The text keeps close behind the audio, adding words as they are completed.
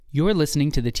You're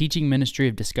listening to the teaching ministry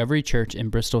of Discovery Church in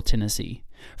Bristol, Tennessee.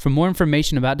 For more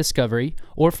information about Discovery,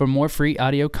 or for more free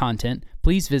audio content,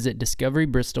 please visit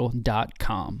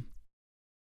discoverybristol.com.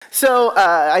 So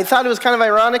I thought it was kind of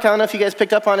ironic. I don't know if you guys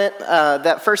picked up on it.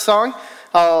 That first song,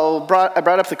 I brought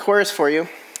up the chorus for you.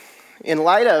 In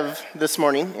light of this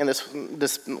morning and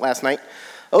this last night,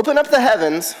 open up the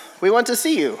heavens, we want to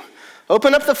see you.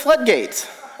 Open up the floodgates,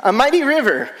 a mighty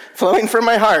river flowing from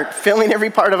my heart, filling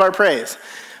every part of our praise.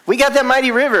 We got that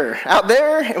mighty river out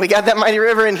there, and we got that mighty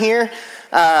river in here.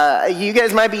 You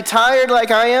guys might be tired like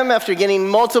I am after getting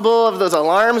multiple of those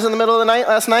alarms in the middle of the night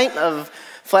last night of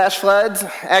flash floods.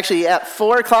 Actually, at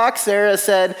 4 o'clock, Sarah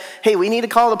said, hey, we need to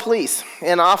call the police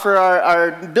and offer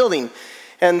our building.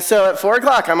 And so at 4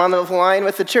 o'clock, I'm on the line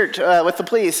with the church, with the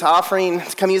police, offering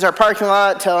to come use our parking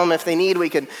lot, tell them if they need, we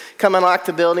could come unlock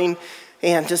the building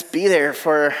and just be there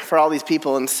for all these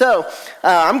people. And so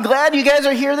I'm glad you guys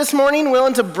are here this morning,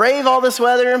 willing to brave all this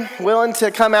weather, willing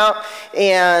to come out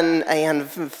and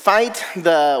fight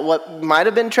what might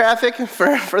have been traffic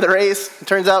for the race. It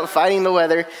turns out fighting the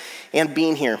weather and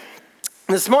being here.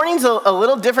 This morning's a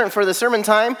little different for the sermon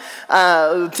time.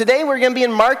 Today we're going to be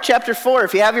in Mark chapter 4.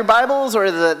 If you have your Bibles or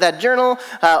that journal,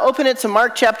 open it to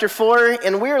Mark chapter 4,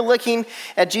 and we're looking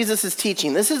at Jesus'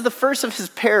 teaching. This is the first of his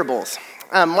parables.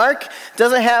 Mark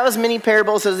doesn't have as many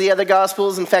parables as the other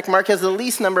Gospels. In fact, Mark has the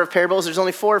least number of parables. There's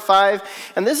only 4 or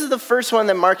 5, and this is the first one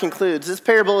that Mark includes. This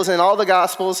parable is in all the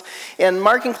Gospels, and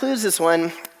Mark includes this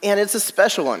one, and it's a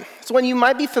special one. It's one you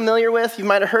might be familiar with. You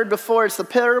might have heard before. It's the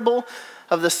parable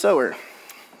of the sower.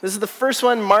 This is the first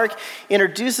one Mark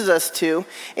introduces us to,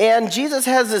 and Jesus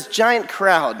has this giant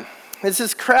crowd. It's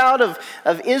this crowd of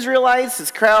Israelites, this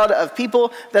crowd of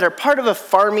people that are part of a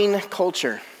farming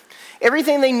culture.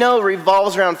 Everything they know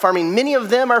revolves around farming. Many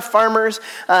of them are farmers.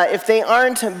 If they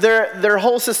aren't, their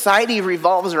whole society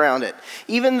revolves around it.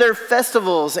 Even their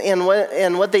festivals and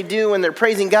what they do when they're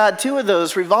praising God, 2 of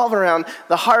those revolve around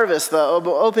the harvest, the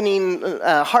opening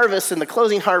harvest and the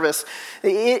closing harvest.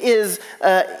 It is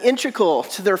integral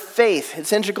to their faith.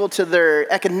 It's integral to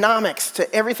their economics,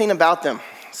 to everything about them.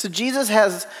 So Jesus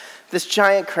has this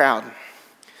giant crowd.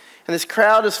 And this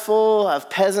crowd is full of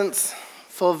peasants,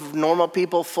 full of normal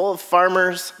people, full of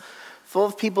farmers, full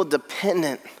of people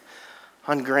dependent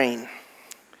on grain.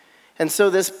 And so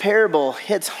this parable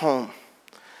hits home.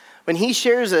 When he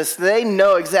shares this, they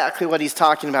know exactly what he's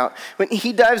talking about. When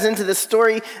he dives into this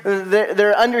story,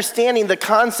 they're understanding the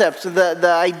concept, the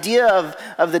idea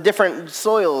of the different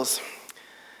soils.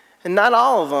 And not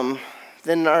all of them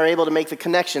then are able to make the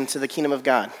connection to the kingdom of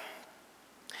God.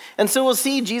 And so we'll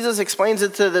see Jesus explains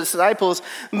it to the disciples,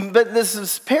 but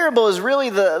this parable is really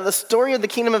the story of the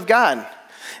kingdom of God.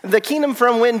 The kingdom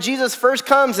from when Jesus first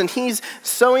comes and he's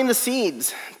sowing the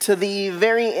seeds to the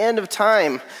very end of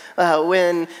time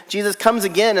when Jesus comes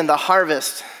again and the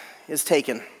harvest is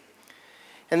taken.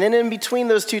 And then in between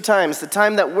those 2 times, the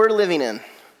time that we're living in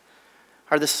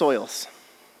are the soils.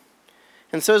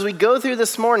 And so as we go through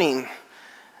this morning,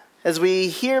 as we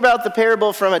hear about the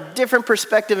parable from a different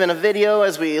perspective in a video,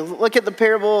 as we look at the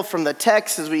parable from the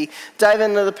text, as we dive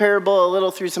into the parable a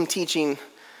little through some teaching,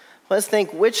 let's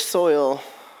think, which soil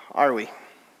are we?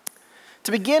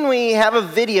 To begin, we have a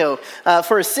video.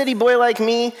 For a city boy like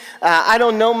me, I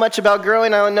don't know much about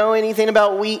growing. I don't know anything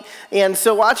about wheat. And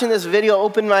so watching this video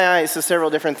opened my eyes to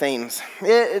several different things.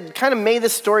 It kind of made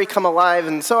this story come alive.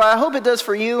 And so I hope it does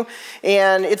for you.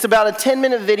 And it's about a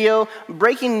 10-minute video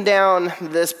breaking down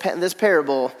this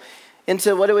parable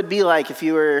into what it would be like if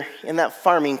you were in that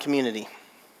farming community.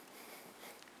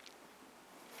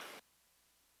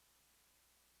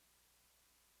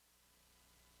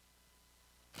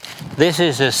 This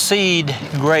is a seed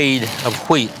grade of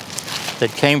wheat that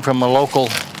came from a local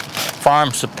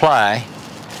farm supply,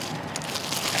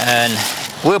 and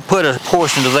we'll put a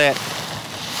portion of that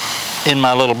in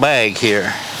my little bag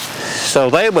here. So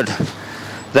they would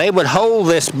hold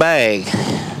this bag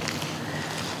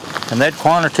and that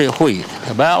quantity of wheat,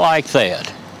 about like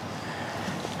that,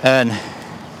 and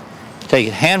take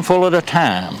a handful at a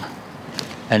time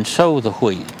and sow the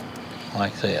wheat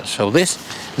like that. So this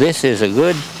is a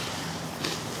good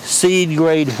seed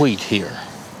grade wheat here.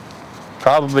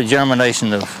 Probably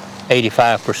germination of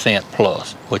 85%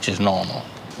 plus, which is normal.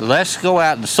 Let's go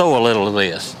out and sow a little of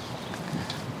this.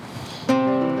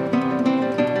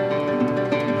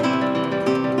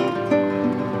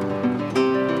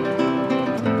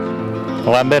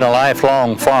 Well, I've been a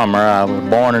lifelong farmer. I was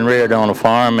born and reared on a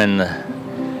farm in the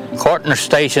Cortner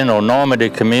Station or Normandy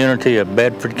community of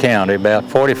Bedford County, about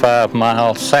 45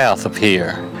 miles south of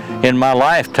here. In my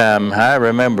lifetime, I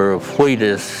remember wheat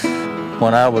as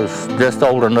when I was just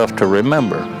old enough to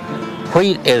remember.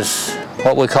 Wheat is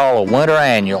what we call a winter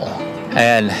annual,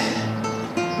 and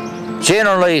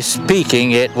generally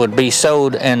speaking, it would be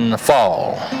sowed in the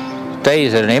fall.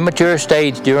 Stays at an immature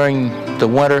stage during the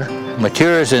winter,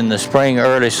 matures in the spring,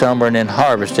 early summer, and then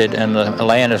harvested, and the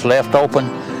land is left open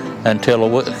until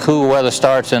the cool weather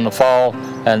starts in the fall,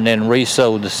 and then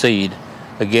re-sowed the seed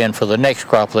again for the next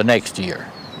crop of the next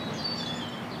year.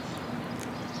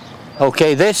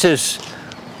 Okay, this is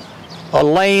a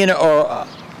lane or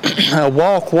a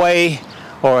walkway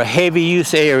or a heavy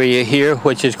use area here,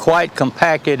 which is quite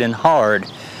compacted and hard,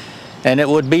 and it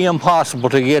would be impossible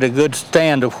to get a good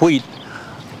stand of wheat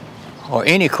or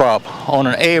any crop on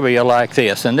an area like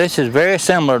this. And this is very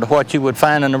similar to what you would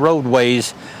find in the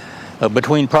roadways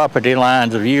between property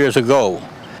lines of years ago.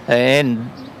 And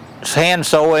hand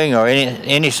sowing or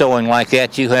any sowing like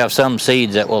that, you have some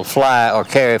seeds that will fly or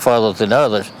carry further than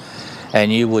others,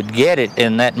 and you would get it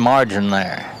in that margin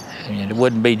there. It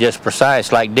wouldn't be just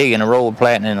precise like digging a row,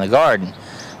 planting in the garden.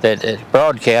 That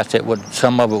broadcast,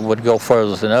 some of it would go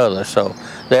further than others, so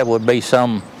there would be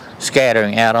some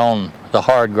scattering out on the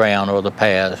hard ground or the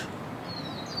paths.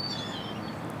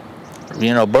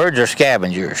 You know, birds are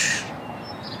scavengers,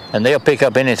 and they'll pick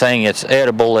up anything that's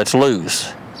edible that's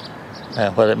loose,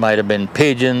 whether it might have been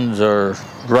pigeons or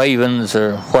ravens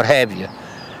or what have you.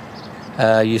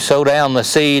 You sow down the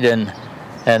seed, and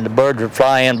the birds would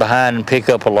fly in behind and pick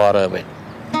up a lot of it.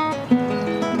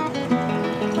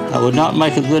 I would not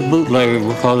make a good bootlegger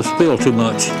because it spilled too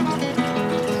much.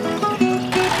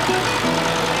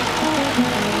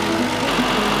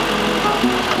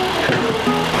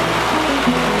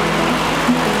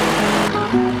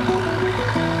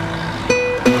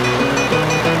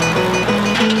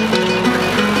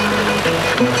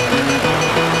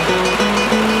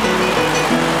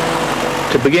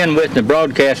 To begin with, the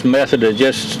broadcast method is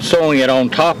just sowing it on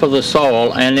top of the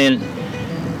soil and then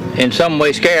in some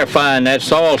way scarifying that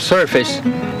soil surface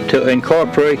to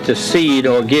incorporate the seed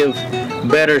or give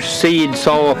better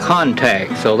seed-soil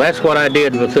contact. So that's what I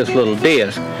did with this little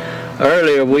disc.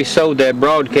 Earlier we sowed that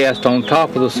broadcast on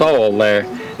top of the soil there,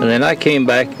 and then I came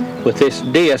back with this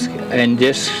disc and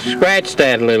just scratched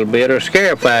that a little bit or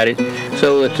scarified it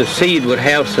so that the seed would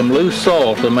have some loose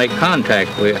soil to make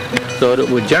contact with, so that it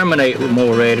would germinate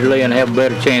more readily and have a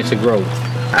better chance of growth.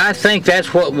 I think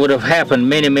that's what would have happened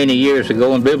many, many years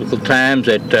ago in biblical times,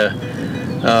 that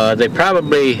they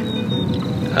probably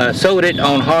sowed it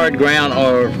on hard ground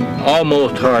or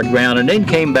almost hard ground, and then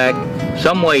came back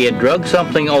some way and drug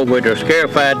something over it or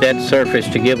scarified that surface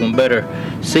to give them better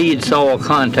seed-soil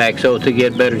contact so to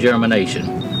get better germination.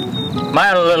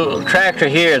 My little tractor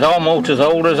here is almost as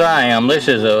old as I am. This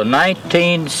is a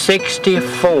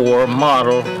 1964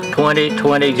 model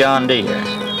 2020 John Deere.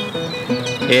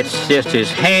 It's just as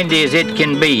handy as it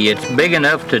can be. It's big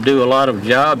enough to do a lot of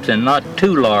jobs and not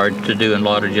too large to do a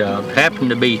lot of jobs. Happen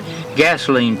to be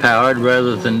gasoline powered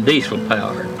rather than diesel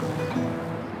powered.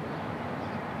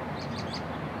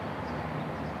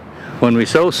 When we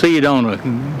sow seed on a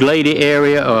glady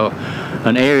area or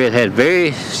an area that has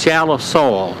very shallow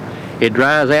soil, it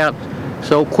dries out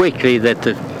so quickly that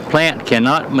the plant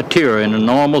cannot mature in a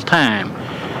normal time,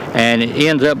 and it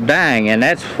ends up dying. And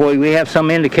that's why we have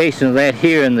some indication of that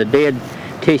here in the dead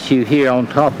tissue here on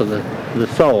top of the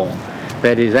soil,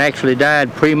 that is actually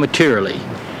died prematurely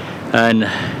and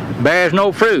bears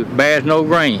no fruit, bears no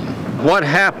grain. What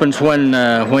happens when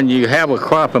you have a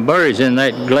crop of berries in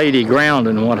that glady ground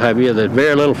and what have you, there's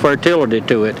very little fertility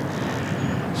to it.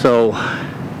 So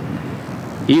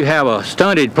you have a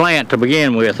stunted plant to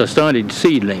begin with, a stunted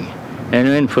seedling. And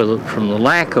then from the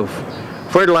lack of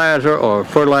fertilizer or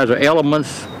fertilizer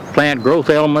elements, plant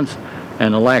growth elements,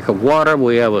 and the lack of water,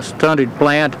 we have a stunted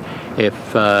plant. If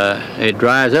it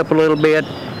dries up a little bit,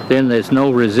 then there's no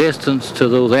resistance to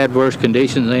those adverse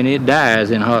conditions and it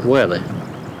dies in hot weather.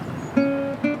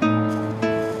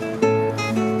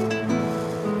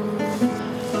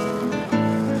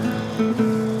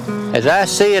 As I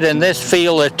see it in this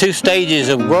field, there's two stages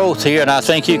of growth here, and I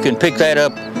think you can pick that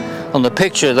up on the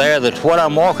picture there, that what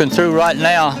I'm walking through right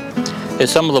now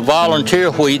is some of the volunteer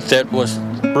wheat that was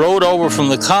rode over from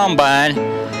the combine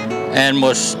and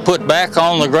was put back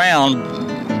on the ground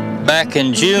back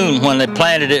in June when they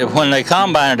planted it, when they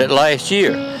combined it last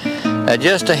year.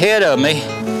 Just ahead of me,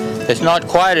 it's not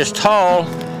quite as tall,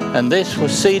 and this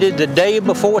was seeded the day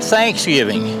before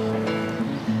Thanksgiving.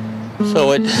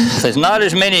 So there's not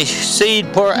as many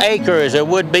seed per acre as there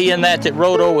would be in that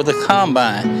rode over the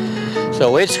combine.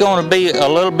 So it's going to be a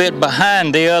little bit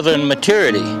behind the other in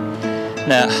maturity.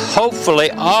 Now, hopefully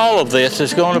all of this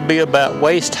is going to be about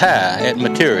waist high at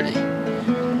maturity,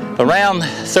 around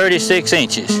 36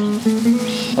 inches.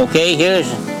 Okay,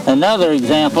 here's another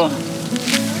example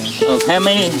of how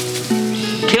many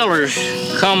tillers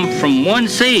come from one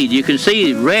seed. You can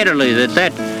see readily that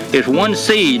that is one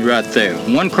seed right there,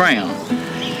 one crown.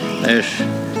 There's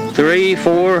 3,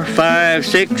 4, 5,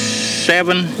 6,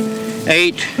 7,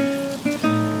 8,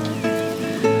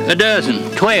 a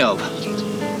dozen, 12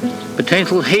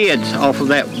 potential heads off of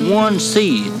that one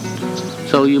seed.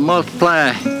 So you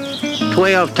multiply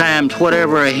 12 times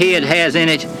whatever a head has in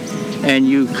it, and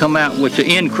you come out with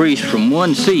the increase from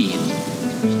one seed.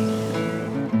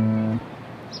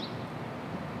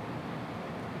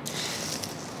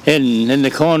 In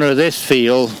the corner of this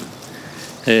field,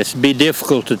 it'd be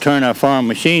difficult to turn our farm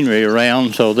machinery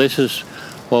around, so this is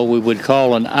what we would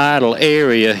call an idle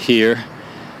area here.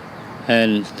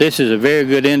 And this is a very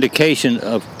good indication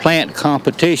of plant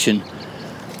competition,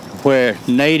 where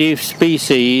native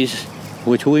species,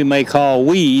 which we may call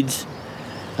weeds,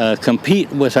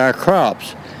 compete with our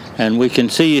crops. And we can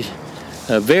see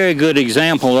a very good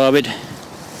example of it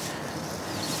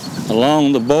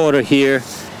along the border here,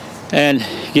 and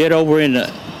get over in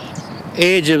the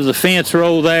edge of the fence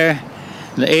row there,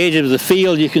 the edge of the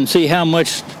field. You can see how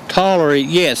much taller it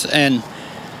gets, and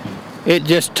it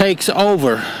just takes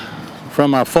over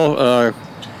from our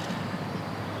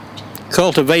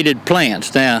cultivated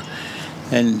plants now.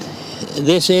 And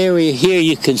this area here,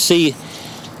 you can see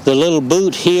the little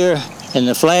boot here and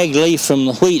the flag leaf from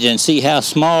the wheat, and see how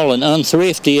small and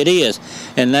unthrifty it is.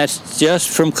 And that's just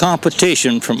from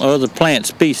competition from other plant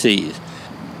species.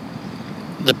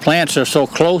 The plants are so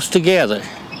close together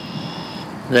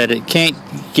that it can't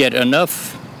get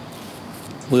enough,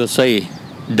 we'll say,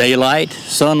 daylight,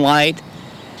 sunlight.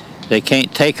 They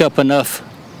can't take up enough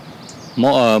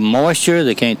moisture.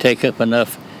 They can't take up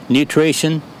enough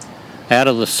nutrition out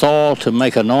of the soil to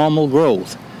make a normal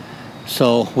growth.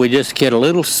 So we just get a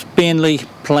little spindly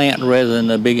plant rather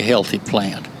than a big healthy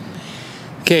plant.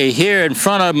 Okay, here in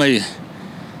front of me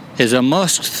is a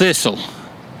musk thistle.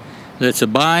 That's a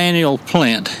biennial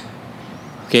plant.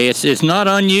 Okay, it's not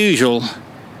unusual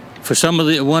for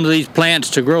one of these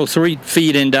plants to grow 3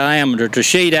 feet in diameter to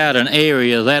shade out an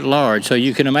area that large. So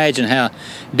you can imagine how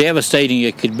devastating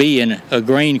it could be in a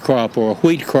grain crop or a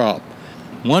wheat crop.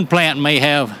 One plant may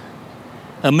have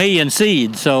 1 million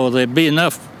seeds, so there'd be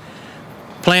enough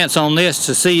plants on this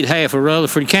to seed half of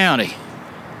Rutherford County.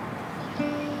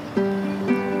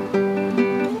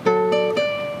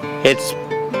 It's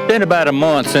been about a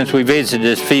month since we visited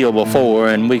this field before,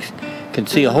 and we can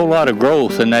see a whole lot of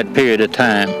growth in that period of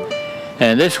time.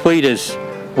 And this wheat is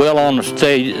well on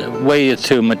the way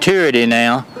to maturity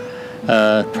now,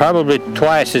 probably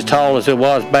twice as tall as it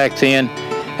was back then,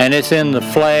 and it's in the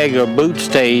flag or boot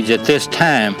stage at this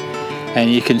time. And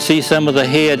you can see some of the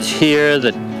heads here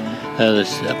that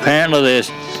apparently there's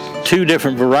 2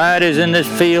 different varieties in this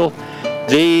field.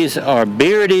 These are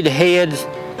bearded heads.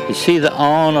 You see the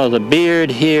awn or the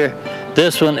beard here.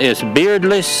 This one is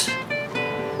beardless,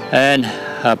 and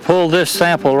I pulled this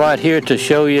sample right here to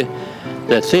show you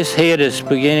that this head is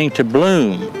beginning to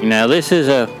bloom. Now this is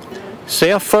a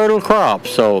self-fertile crop,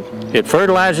 so it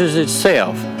fertilizes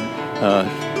itself.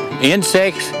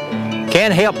 Insects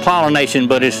can help pollination,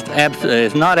 but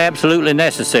it's not absolutely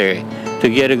necessary to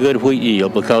get a good wheat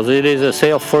yield, because it is a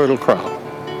self-fertile crop.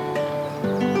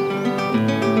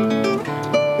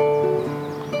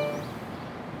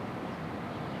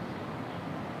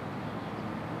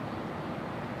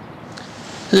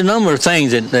 There's a number of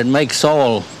things that make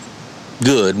soil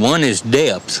good. One is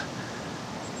depth,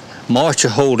 moisture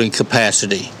holding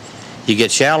capacity. You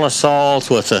get shallow soils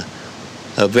with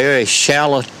a very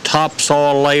shallow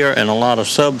topsoil layer and a lot of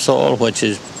subsoil, which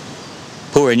is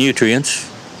poor in nutrients,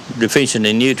 deficient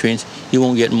in nutrients. You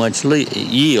won't get much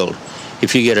yield.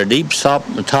 If you get a deep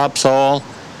topsoil,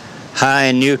 high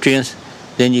in nutrients,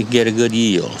 then you can get a good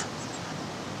yield.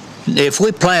 If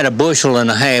we plant 1.5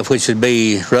 bushels, which would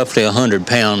be roughly 100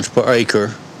 pounds per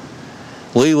acre,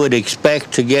 we would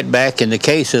expect to get back, in the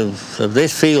case of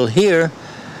this field here,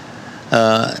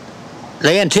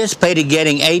 they anticipated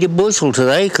getting 80 bushels to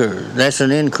the acre. That's an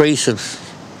increase of,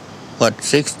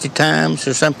 60 times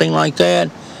or something like that.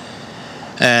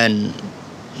 And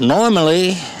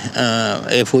normally,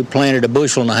 if we planted 1.5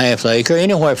 bushels an acre,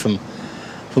 anywhere from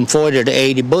 40 to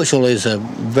 80 bushel is a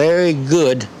very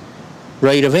good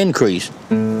rate of increase.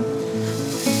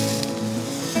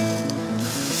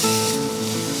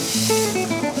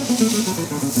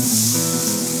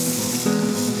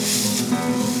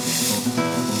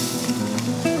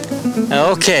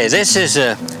 Okay, this is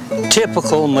a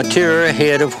typical mature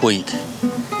head of wheat,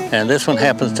 and this one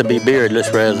happens to be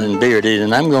beardless rather than bearded,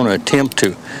 and I'm going to attempt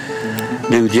to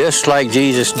do just like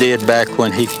Jesus did back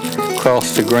when he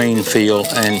across the grain field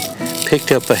and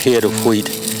picked up a head of wheat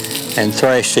and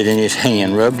thrashed it in his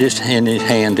hand, rubbed it in his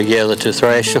hand together to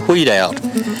thrash the wheat out.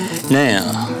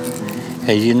 Now,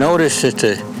 as you notice that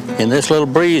in this little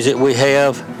breeze that we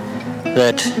have,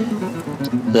 that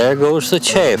there goes the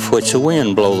chaff which the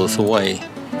wind bloweth away.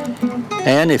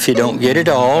 And if you don't get it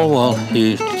all, well,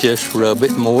 you just rub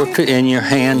it more in your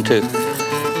hand to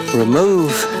remove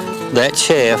that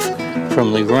chaff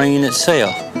from the grain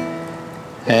itself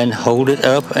and hold it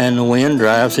up, and the wind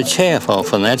drives the chaff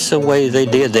off. And that's the way they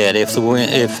did that.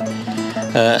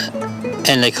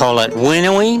 And they call that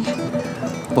winnowing,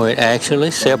 where it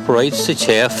actually separates the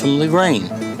chaff from the grain.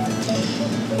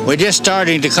 We're just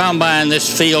starting to combine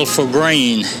this field for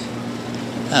grain.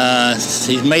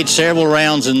 He's made several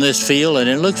rounds in this field, and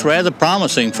it looks rather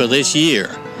promising for this year.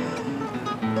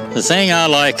 The thing I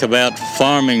like about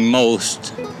farming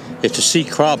most is to see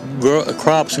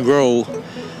crops grow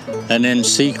and then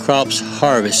see crops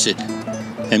harvested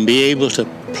and be able to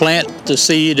plant the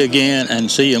seed again and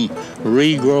see them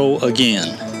regrow again.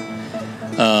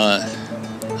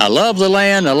 I love the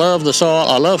land, I love the soil,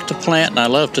 I love to plant, and I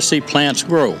love to see plants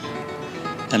grow.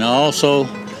 And I also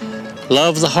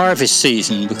love the harvest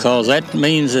season, because that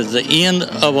means at the end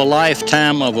of a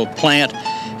lifetime of a plant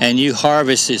and you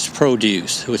harvest its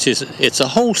produce, it's a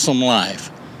wholesome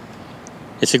life.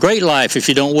 It's a great life if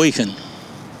you don't weaken.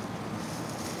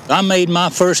 I made my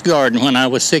first garden when I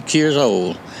was 6 years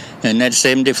old, and that's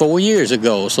 74 years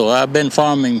ago, so I've been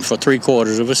farming for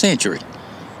 3/4 of a century.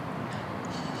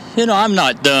 You know, I'm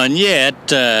not done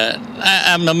yet.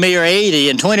 I'm a mere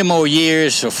 80, and 20 more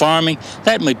years of farming,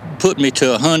 that would put me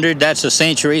to 100. That's a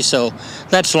century, so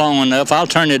that's long enough. I'll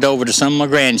turn it over to some of my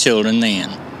grandchildren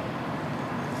then.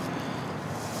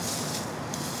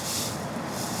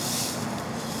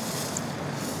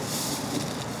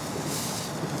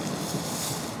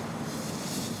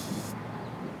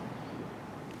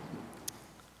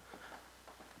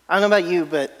 I don't know about you,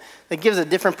 but it gives a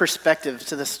different perspective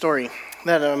to the story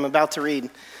that I'm about to read.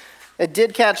 It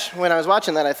did catch, when I was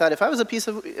watching that, I thought if I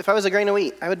was a grain of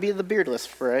wheat, I would be the beardless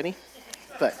variety.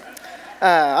 But,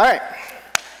 all right.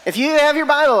 If you have your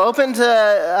Bible open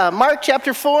to Mark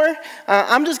chapter 4,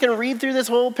 I'm just going to read through this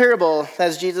whole parable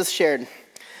as Jesus shared.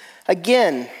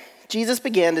 Again, Jesus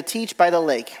began to teach by the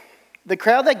lake. The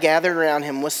crowd that gathered around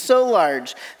him was so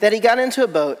large that he got into a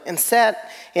boat and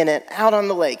sat in it out on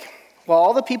the lake, while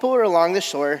all the people were along the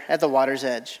shore at the water's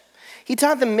edge. He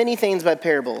taught them many things by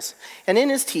parables, and in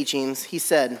his teachings he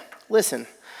said, "Listen,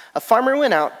 a farmer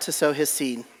went out to sow his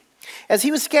seed. As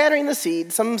he was scattering the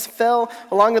seed, some fell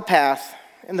along the path,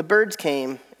 and the birds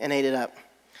came and ate it up.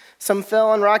 Some fell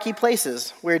on rocky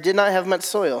places where it did not have much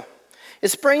soil. It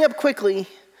sprang up quickly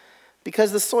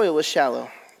because the soil was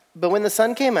shallow. But when the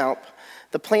sun came out,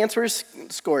 the plants were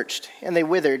scorched, and they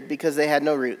withered because they had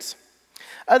no roots.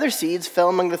 Other seeds fell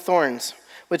among the thorns,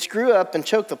 which grew up and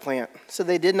choked the plant, so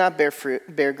they did not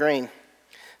bear grain.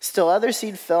 Still other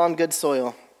seed fell on good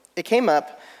soil. It came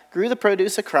up, grew the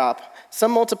produce a crop,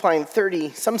 some multiplying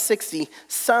 30, some 60,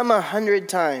 some 100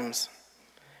 times."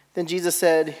 Then Jesus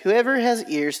said, "Whoever has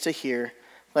ears to hear,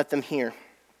 let them hear."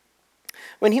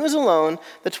 When he was alone,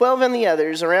 the 12 and the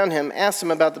others around him asked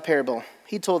him about the parable.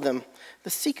 He told them, "The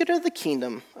secret of the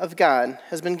kingdom of God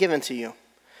has been given to you.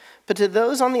 But to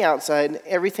those on the outside,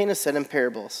 everything is said in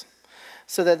parables,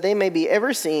 so that they may be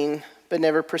ever seeing, but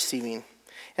never perceiving,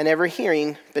 and ever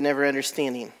hearing, but never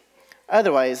understanding.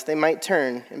 Otherwise, they might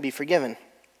turn and be forgiven."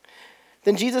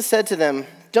 Then Jesus said to them,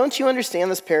 "Don't you understand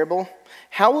this parable?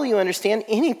 How will you understand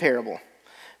any parable?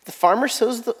 The farmer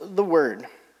sows the word.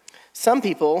 Some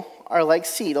people are like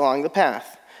seed along the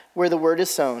path, where the word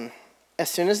is sown. As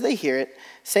soon as they hear it,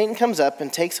 Satan comes up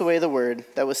and takes away the word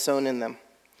that was sown in them.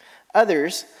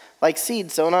 Others, like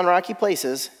seed sown on rocky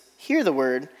places, hear the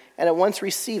word and at once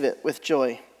receive it with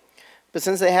joy. But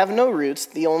since they have no roots,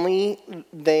 they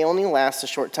only last a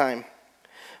short time.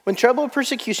 When trouble or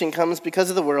persecution comes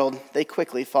because of the world, they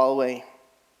quickly fall away.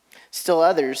 Still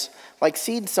others, like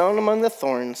seed sown among the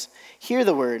thorns, hear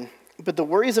the word, but the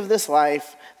worries of this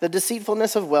life, the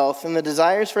deceitfulness of wealth, and the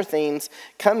desires for things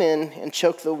come in and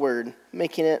choke the word,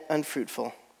 making it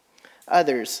unfruitful.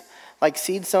 Others, like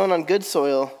seed sown on good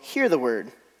soil, hear the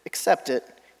word, accept it,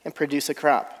 and produce a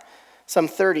crop, some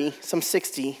 30, some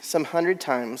 60, some 100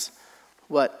 times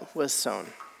what was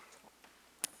sown."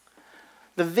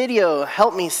 The video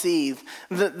helped me see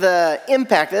the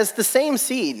impact. It's the same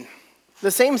seed. The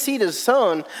same seed is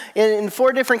sown in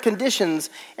 4 different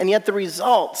conditions, and yet the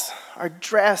results are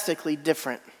drastically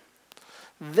different.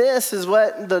 This is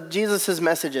what Jesus'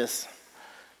 message is.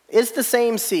 It's the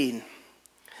same seed.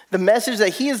 The message that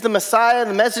he is the Messiah,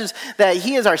 the message that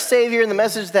he is our Savior, and the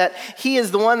message that he is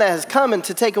the one that has come and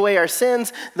to take away our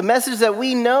sins. The message that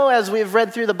we know as we've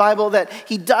read through the Bible, that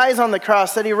he dies on the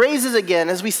cross, that he raises again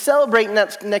as we celebrate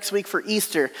next week for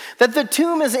Easter, that the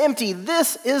tomb is empty.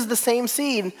 This is the same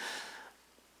seed.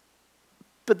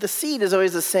 But the seed is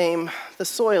always the same. The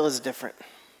soil is different.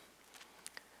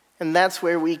 And that's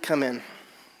where we come in,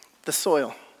 the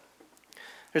soil.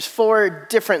 There's 4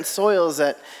 different soils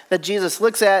that Jesus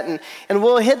looks at, and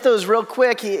we'll hit those real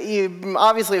quick. You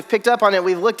obviously have picked up on it.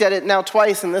 We've looked at it now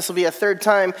twice, and this will be a 3rd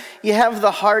time. You have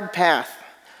the hard path,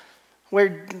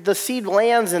 where the seed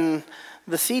lands and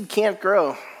the seed can't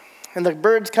grow. And the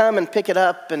birds come and pick it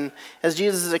up, and as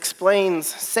Jesus explains,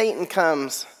 Satan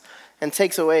comes and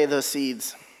takes away those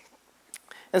seeds.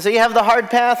 And so you have the hard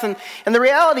path, and the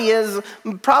reality is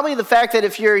probably the fact that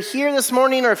if you're here this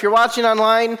morning or if you're watching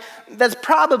online, that's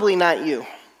probably not you,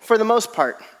 for the most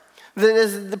part.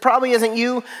 That probably isn't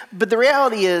you, but the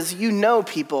reality is you know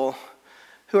people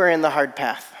who are in the hard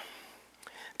path.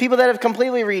 People that have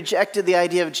completely rejected the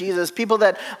idea of Jesus, people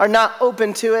that are not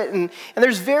open to it, and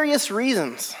there's various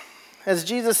reasons. As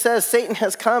Jesus says, Satan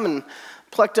has come and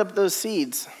plucked up those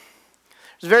seeds.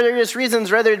 There's various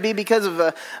reasons, whether it be because of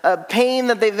a pain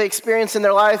that they've experienced in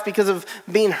their life, because of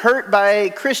being hurt by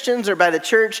Christians or by the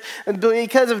church,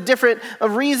 because of different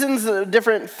reasons,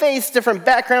 different faiths, different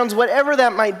backgrounds, whatever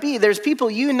that might be. There's people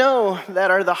you know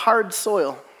that are the hard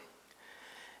soil.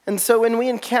 And so when we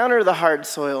encounter the hard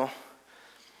soil,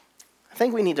 I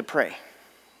think we need to pray.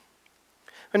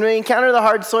 When we encounter the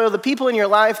hard soil, the people in your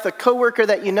life, the coworker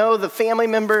that you know, the family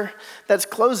member that's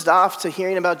closed off to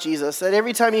hearing about Jesus, that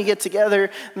every time you get together,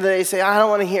 they say, I don't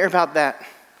want to hear about that.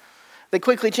 They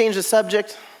quickly change the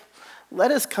subject.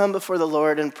 Let us come before the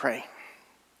Lord and pray.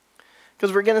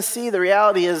 Because we're going to see the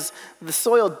reality is the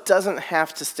soil doesn't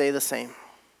have to stay the same.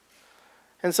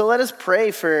 And so let us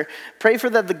pray for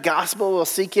that the gospel will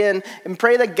seek in, and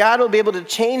pray that God will be able to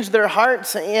change their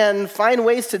hearts and find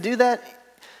ways to do that.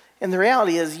 And the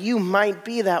reality is you might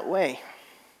be that way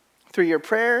through your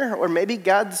prayer, or maybe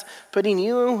God's putting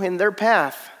you in their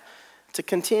path to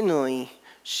continually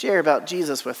share about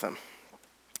Jesus with them,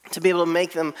 to be able to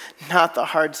make them not the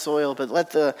hard soil, but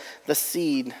let the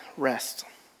seed rest.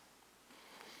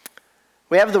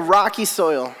 We have the rocky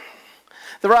soil.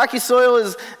 The rocky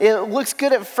soil it looks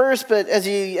good at first, but as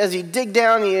you dig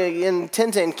down, you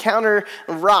tend to encounter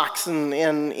rocks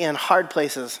and hard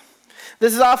places.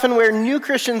 This is often where new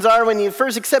Christians are. When you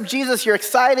first accept Jesus, you're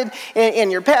excited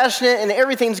and you're passionate and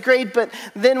everything's great. But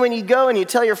then when you go and you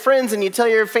tell your friends and you tell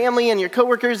your family and your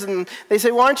coworkers, and they say,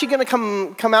 well, aren't you going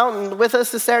to come out and with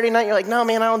us this Saturday night? You're like, no,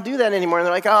 man, I don't do that anymore. And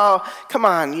they're like, oh, come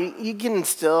on, you can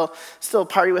still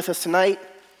party with us tonight.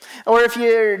 Or if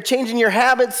you're changing your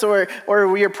habits or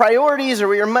your priorities or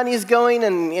where your money's going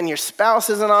and your spouse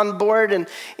isn't on board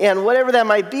and whatever that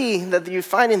might be, that you're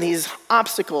finding these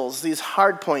obstacles, these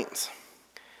hard points.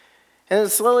 And it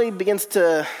slowly begins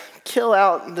to kill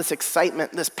out this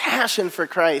excitement, this passion for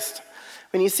Christ.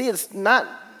 When you see it's not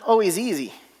always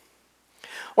easy.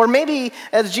 Or maybe,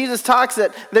 as Jesus talks,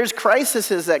 that there's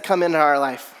crises that come into our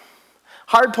life.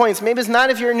 Hard points. Maybe it's not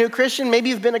if you're a new Christian. Maybe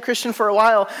you've been a Christian for a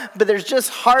while, but there's just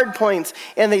hard points,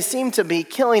 and they seem to be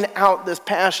killing out this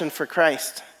passion for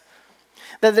Christ.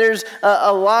 That there's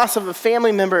a loss of a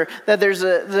family member, that there's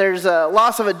a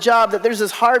loss of a job, that there's this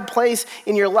hard place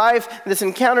in your life, this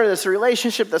encounter, this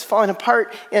relationship that's falling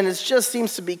apart, and it just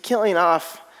seems to be killing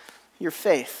off your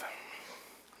faith.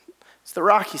 It's the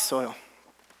rocky soil.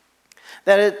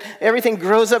 That everything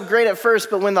grows up great at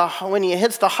first, but when it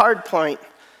hits the hard point,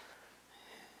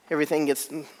 everything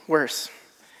gets worse,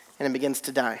 and it begins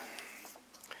to die.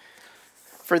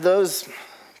 For those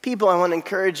people, I want to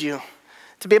encourage you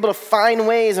to be able to find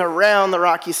ways around the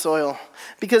rocky soil,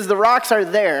 because the rocks are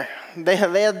there.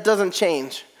 That doesn't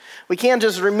change. We can't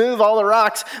just remove all the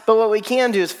rocks, but what we can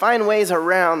do is find ways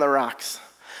around the rocks.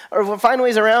 Or we'll find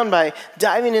ways around by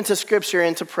diving into Scripture,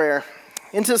 into prayer,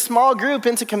 into a small group,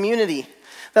 into community.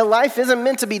 That life isn't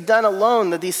meant to be done alone,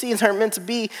 that these seeds aren't meant to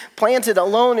be planted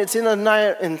alone. It's in an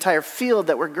entire field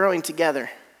that we're growing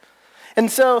together. And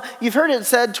so you've heard it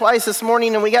said twice this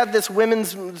morning, and we got this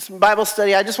women's Bible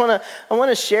study. I want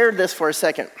to share this for a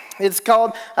second. It's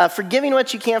called Forgiving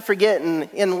What You Can't Forget.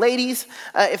 And ladies,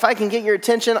 if I can get your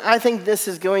attention, I think this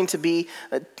is going to be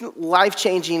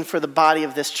life-changing for the body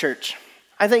of this church.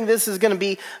 I think this is going to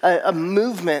be a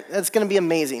movement that's going to be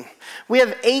amazing. We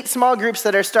have 8 small groups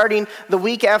that are starting the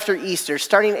week after Easter,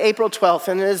 starting April 12th.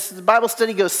 And this Bible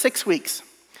study goes 6 weeks.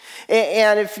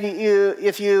 And if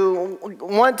you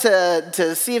want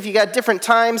to see if you got different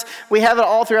times, we have it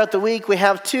all throughout the week. We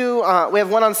have we have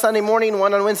one on Sunday morning,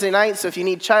 one on Wednesday night. So if you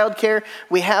need childcare,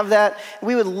 we have that.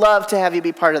 We would love to have you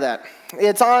be part of that.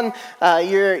 It's on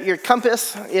your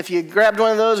compass. If you grabbed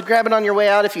one of those, grab it on your way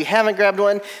out. If you haven't grabbed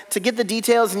one, to get the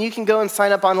details, and you can go and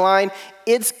sign up online.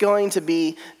 It's going to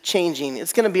be changing.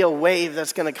 It's going to be a wave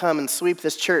that's going to come and sweep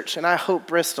this church, and I hope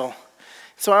Bristol.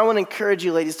 So I want to encourage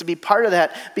you ladies to be part of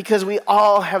that, because we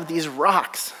all have these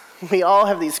rocks. We all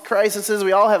have these crises.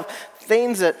 We all have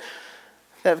things that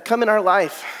have come in our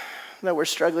life that we're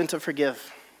struggling to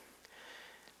forgive.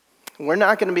 We're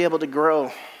not going to be able to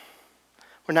grow.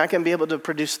 We're not going to be able to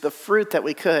produce the fruit that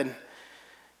we could,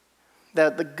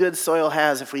 that the good soil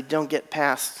has, if we don't get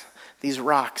past these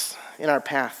rocks in our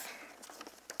path.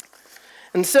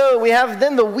 And so we have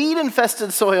then the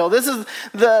weed-infested soil. This is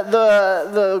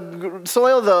the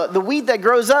soil, the wheat that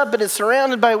grows up, but it's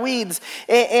surrounded by weeds.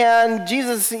 And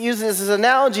Jesus uses this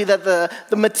analogy that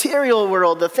the material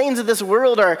world, the things of this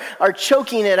world are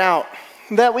choking it out.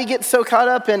 That we get so caught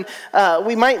up in,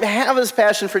 we might have this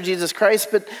passion for Jesus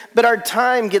Christ, but our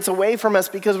time gets away from us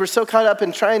because we're so caught up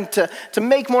in trying to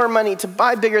make more money, to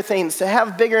buy bigger things, to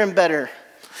have bigger and better.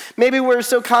 Maybe we're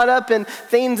so caught up in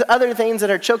other things that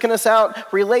are choking us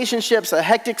out, relationships, a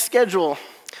hectic schedule.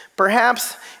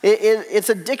 Perhaps it's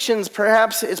addictions,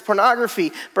 perhaps it's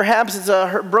pornography, perhaps it's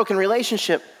a broken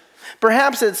relationship.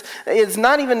 Perhaps it's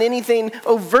not even anything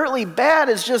overtly bad,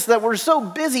 it's just that we're so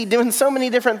busy doing so many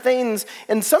different things,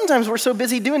 and sometimes we're so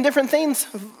busy doing different things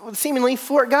seemingly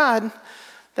for God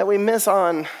that we miss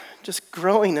on just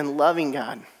growing and loving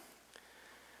God.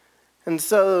 And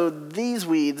so these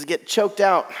weeds get choked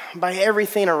out by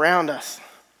everything around us.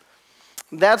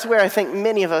 That's where I think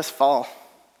many of us fall.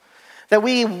 That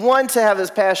we want to have this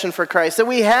passion for Christ, that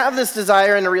we have this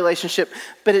desire in a relationship,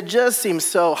 but it just seems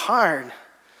so hard.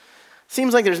 It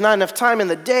seems like there's not enough time in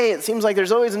the day. It seems like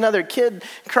there's always another kid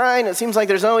crying. It seems like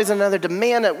there's always another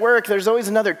demand at work. There's always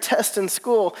another test in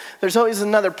school. There's always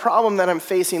another problem that I'm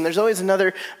facing. There's always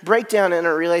another breakdown in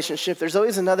a relationship. There's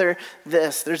always another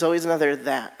this. There's always another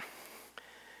that.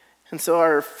 And so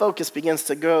our focus begins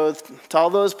to go to all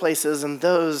those places, and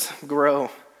those grow.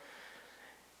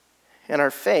 And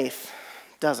our faith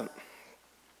doesn't.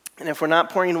 And if we're not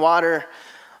pouring water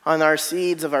on our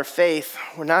seeds of our faith,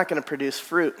 we're not going to produce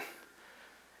fruit.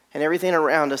 And everything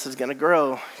around us is going to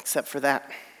grow except for that.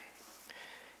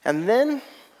 And then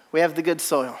we have the good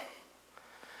soil.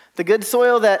 The good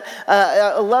soil that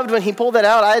I loved when he pulled that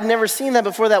out. I had never seen that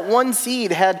before. That one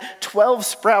seed had 12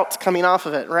 sprouts coming off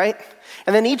of it, right?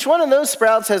 And then each one of those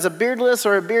sprouts has a beardless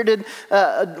or a bearded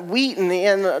wheat,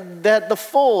 and that the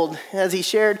fold, as he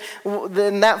shared,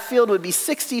 then that field would be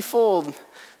 60-fold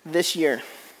this year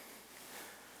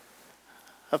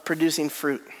of producing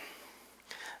fruit.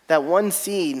 That one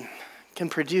seed can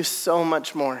produce so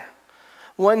much more.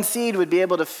 One seed would be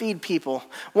able to feed people.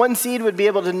 One seed would be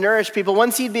able to nourish people.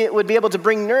 One seed would be able to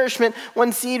bring nourishment.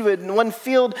 One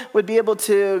field would be able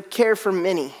to care for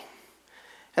many.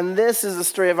 And this is the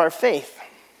story of our faith.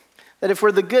 That if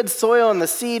we're the good soil and the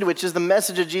seed, which is the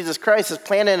message of Jesus Christ, is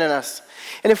planted in us.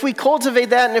 And if we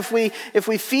cultivate that, and if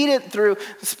we feed it through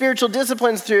spiritual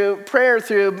disciplines, through prayer,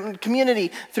 through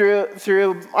community,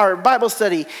 through our Bible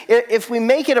study, if we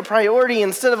make it a priority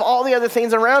instead of all the other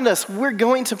things around us, we're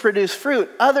going to produce fruit.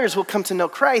 Others will come to know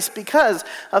Christ because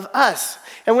of us.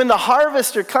 And when the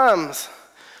harvester comes,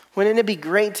 wouldn't it be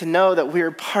great to know that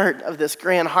we're part of this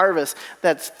grand harvest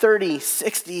that's 30,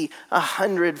 60,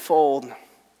 100-fold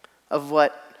of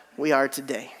what we are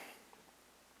today?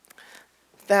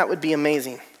 That would be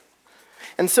amazing.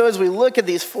 And so as we look at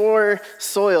these 4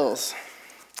 soils,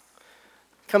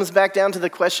 it comes back down to the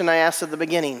question I asked at the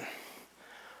beginning.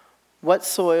 What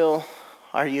soil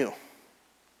are you?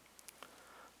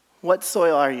 What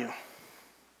soil are you?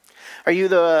 Are you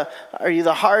the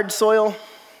hard soil?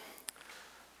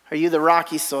 Are you the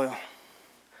rocky soil?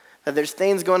 That there's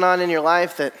things going on in your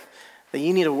life that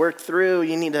you need to work through,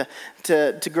 you need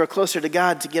to grow closer to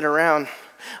God to get around?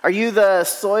 Are you the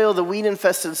soil, the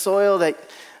weed-infested soil that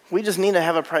we just need to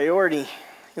have a priority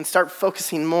and start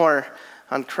focusing more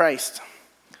on Christ?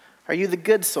 Are you the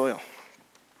good soil?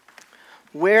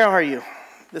 Where are you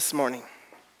this morning?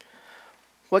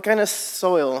 What kind of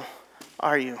soil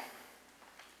are you?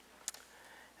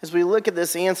 As we look at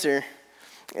this answer,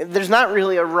 there's not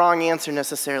really a wrong answer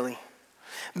necessarily,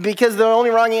 because the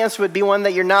only wrong answer would be one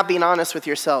that you're not being honest with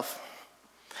yourself.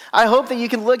 I hope that you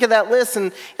can look at that list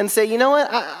and say, you know what,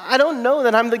 I don't know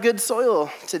that I'm the good soil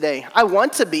today. I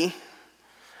want to be,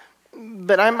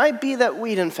 but I might be that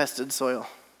weed-infested soil.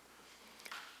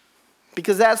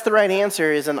 Because that's the right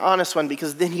answer, is an honest one,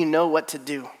 because then you know what to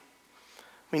do.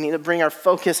 We need to bring our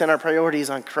focus and our priorities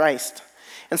on Christ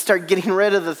and start getting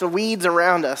rid of the weeds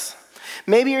around us.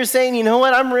 Maybe you're saying, you know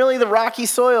what, I'm really the rocky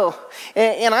soil,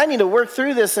 and I need to work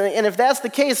through this. And if that's the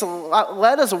case,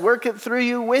 let us work it through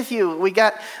you, with you. We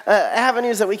got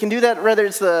avenues that we can do that, whether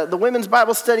it's the women's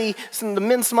Bible study, the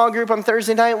men's small group on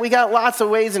Thursday night. We got lots of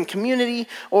ways in community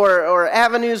or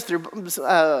avenues through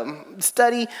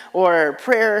study or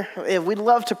prayer. We'd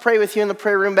love to pray with you in the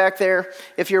prayer room back there.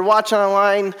 If you're watching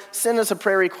online, send us a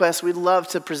prayer request. We'd love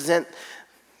to present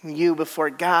you before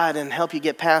God and help you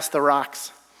get past the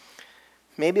rocks.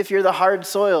 Maybe if you're the hard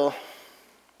soil,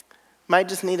 might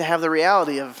just need to have the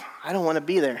reality of, I don't want to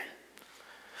be there.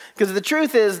 Because the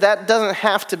truth is, that doesn't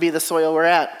have to be the soil we're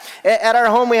at. At our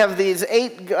home, we have these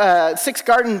 6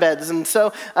 garden beds. And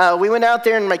so we went out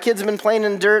there, and my kids have been playing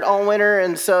in dirt all winter.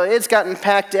 And so it's gotten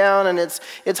packed down, and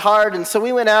it's hard. And so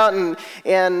we went out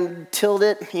and tilled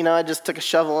it. You know, I just took a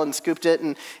shovel and scooped it,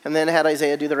 and then had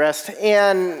Isaiah do the rest.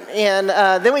 And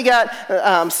then we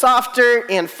got soft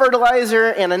dirt and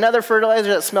fertilizer and another fertilizer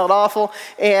that smelled awful.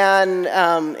 And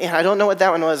I don't know what that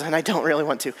one was, and I don't really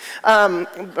want to.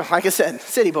 Like I said,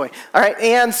 city boy. All right,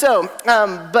 and so,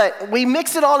 but we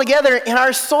mix it all together, and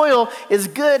our soil is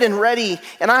good and ready,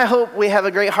 and I hope we have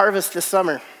a great harvest this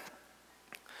summer.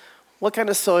 What kind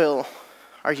of soil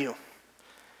are you?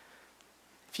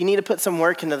 If you need to put some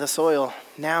work into the soil,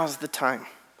 now's the time,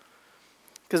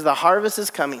 because the harvest is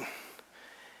coming,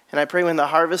 and I pray when the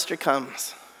harvester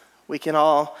comes, we can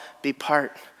all be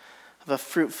part of a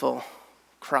fruitful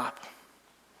crop.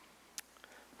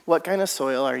 What kind of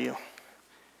soil are you?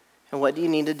 And what do you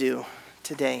need to do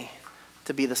today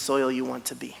to be the soil you want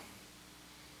to be?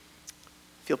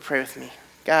 If you'll pray with me.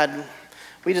 God,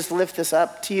 we just lift this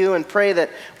up to you and pray that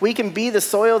we can be the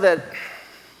soil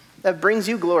that brings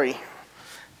you glory.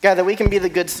 God, that we can be the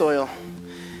good soil.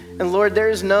 And Lord,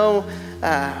 there's no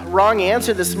wrong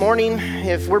answer this morning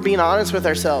if we're being honest with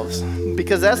ourselves,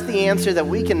 because that's the answer that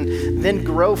we can then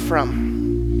grow from.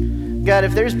 God,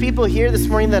 if there's people here this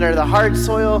morning that are the hard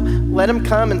soil, let them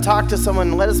come and talk to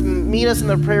someone. Let us meet us in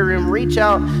the prayer room. Reach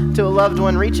out to a loved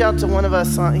one. Reach out to one of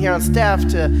us here on staff,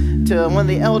 to one of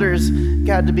the elders,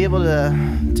 God, to be able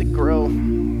to grow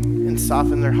and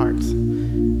soften their hearts.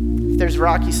 If there's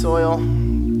rocky soil,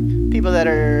 people that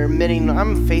are admitting,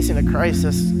 I'm facing a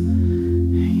crisis,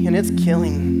 and it's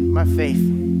killing my faith.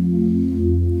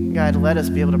 God, let us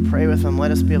be able to pray with them.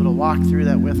 Let us be able to walk through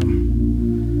that with them.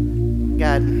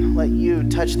 God, let you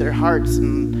touch their hearts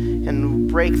and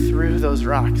break through those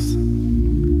rocks.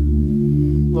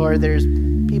 Lord, there's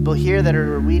people here that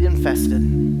are weed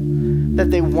infested, that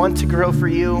they want to grow for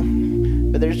you,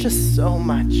 but there's just so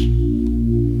much.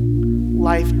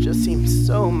 Life just seems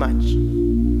so much.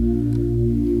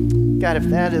 God, if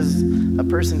that is a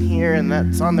person here and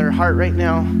that's on their heart right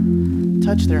now,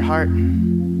 touch their heart.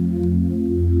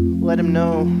 Let them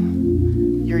know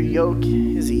your yoke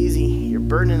is easy, your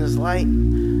burden is light.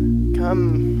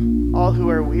 Come, all who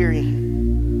are weary,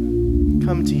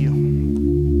 come to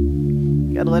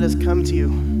you. God, let us come to you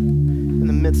in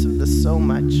the midst of this so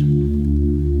much.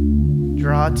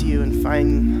 Draw to you and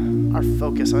find our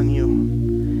focus on you.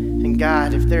 And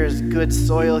God, if there is good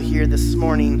soil here this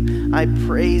morning, I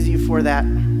praise you for that.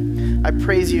 I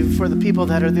praise you for the people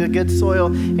that are the good soil.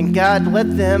 And God,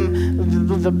 let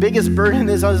them, the biggest burden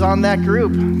is on that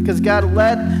group. Because God,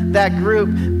 let that group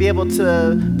be able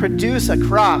to produce a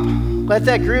crop. Let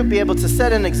that group be able to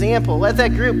set an example. Let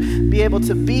that group be able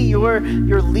to be your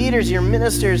leaders, your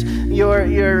ministers,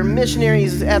 your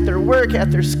missionaries at their work, at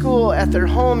their school, at their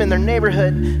home, in their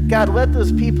neighborhood. God, let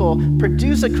those people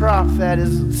produce a crop that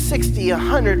is 60,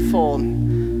 100-fold.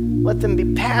 Let them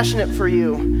be passionate for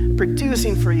you,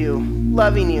 producing for you,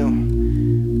 loving you.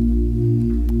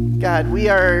 God, we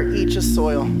are each a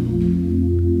soil.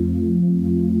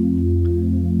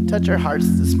 Touch our hearts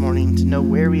this morning to know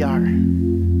where we are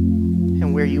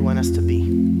and where you want us to be.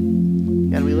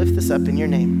 God, we lift this up in your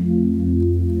name.